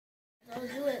Go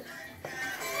do it.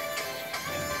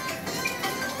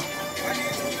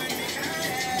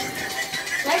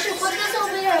 Actually, put this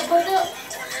over here. Put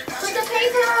the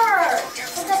paper.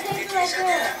 Put the paper right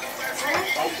there.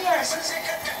 Right there.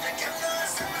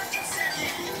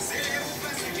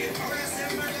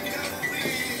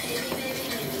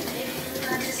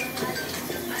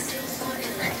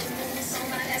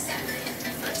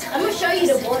 I'm gonna show you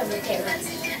the boy on the camera.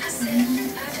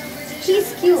 He's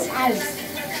cute as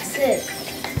this.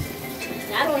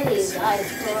 Not only his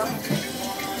eyes, girl.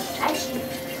 Actually,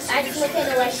 I just look at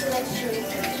the way she likes trees.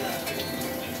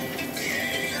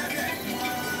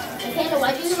 Michaela,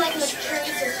 why do you like the trees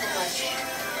so much?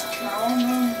 I don't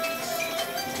know.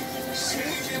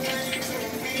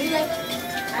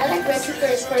 I like Reggie for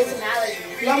his personality.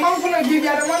 Your mom's gonna give you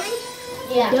the money?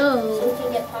 Yeah. So we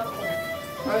can get popcorn.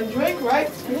 A drink, right?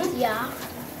 Yeah.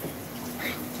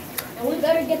 And we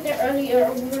better get there earlier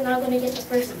or we're not gonna get the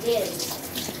first dish.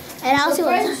 And also,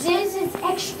 first dish is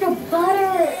extra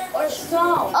butter or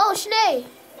salt. Oh, Sinead.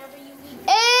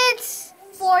 It's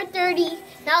 4:30.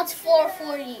 Now it's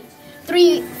 4:40.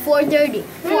 4:30.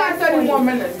 We got 30 more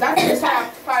minutes. That's just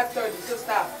 5:30, so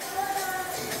stop.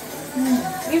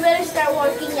 We better start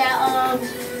working at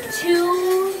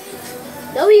 2.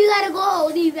 No, you gotta go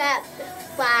leave at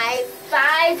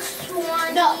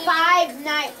 5:20. No, 5.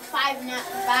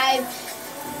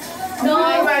 No,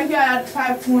 I'm right here at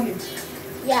 5:20.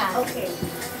 Yeah, okay.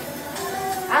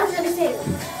 I was gonna say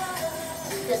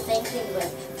the same thing, but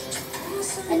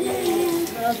I didn't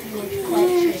love you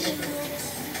quite sure.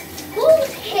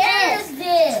 Whose hair is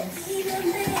this?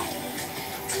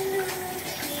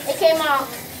 It came off.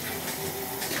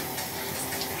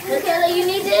 Michaela, you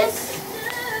need this?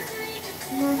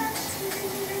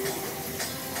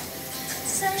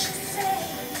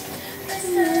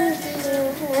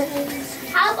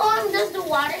 How long does the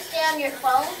water stay on your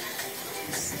phone?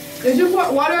 Did you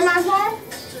put water in my phone?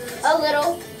 A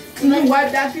little. You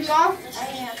wipe that thing off? I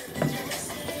am.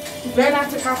 You better not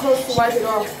take my clothes to wipe it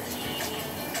off.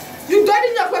 You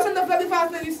dirty your clothes in the bloody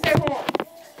fast and you stay home.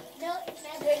 No, it's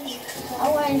not dirty. I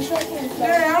want to show you.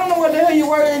 Yeah, I don't know what the hell you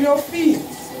wearing in your feet.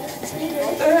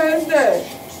 What the hell is that?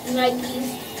 Nikes.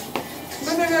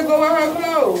 This nigga go with her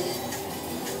clothes.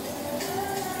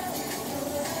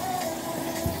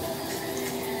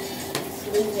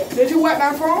 Did you wipe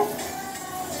my phone?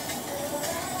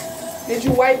 Did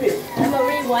you wipe it? I'm gonna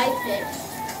re-wipe it.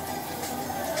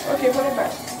 Okay, put it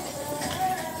back.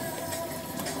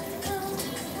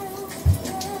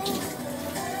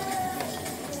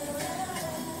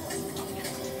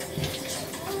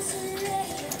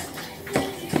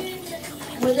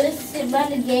 We're gonna sit by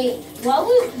the gate.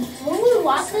 When we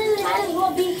walk in, it might as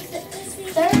well be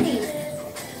 30.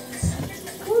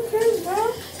 Who cares,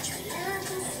 bro?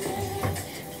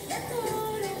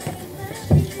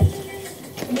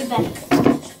 Be back.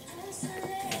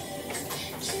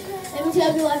 Let me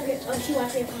tell you if she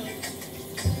wiped your phone.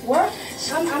 What?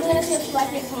 I'm gonna see if she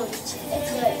wiped your phone. It's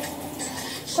good.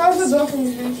 Close the door for me,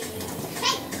 please.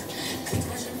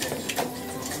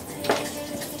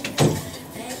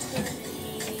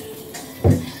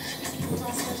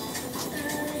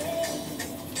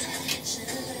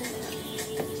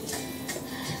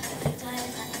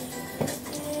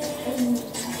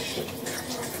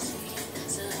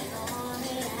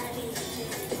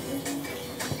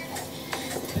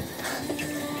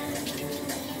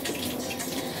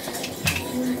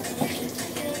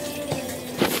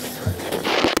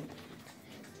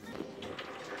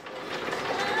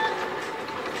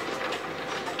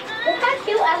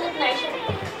 I look nicer.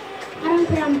 I don't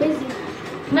care, I'm busy.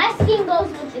 My skin goes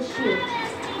with the shoe.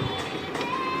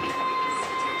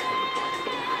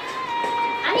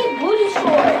 I need booty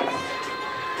shorts.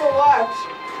 For what?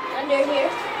 Under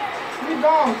here. You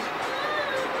don't.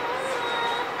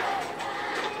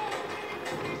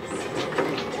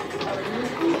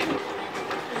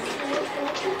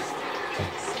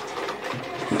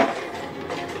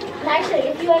 Actually,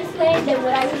 if you explain, then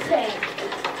what are you saying?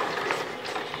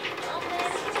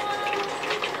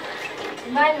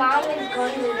 My mom is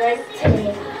going to work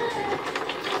today.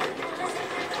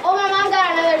 Oh, my mom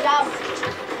got another job.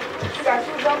 She got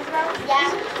 2 jobs now? Yeah.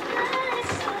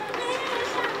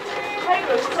 How you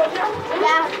go? She told you?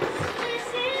 Yeah.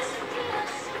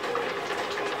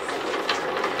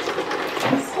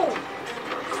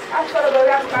 I thought about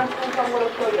that my phone come with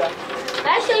a toilet.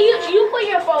 Actually, you put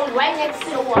your phone right next to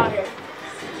the water.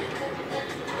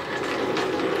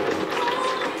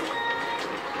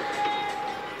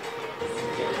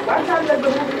 What time does the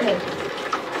movie end?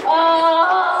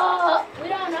 We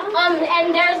don't know. And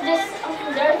there's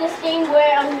this thing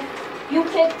where you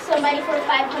pick somebody for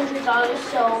 $500,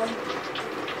 so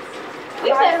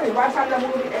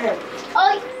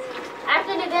Oh,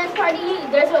 after the dance party,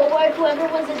 there's an award. Whoever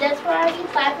wins the dance party,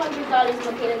 $500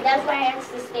 located. That's why I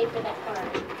asked to stay for that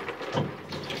party.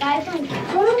 500.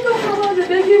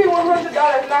 They give you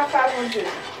 $100, not 500.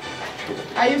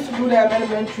 I used to do that at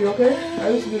elementary, okay? I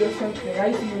used to do the same thing. I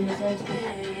used to do the same thing.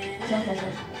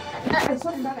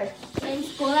 In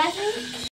school, I think?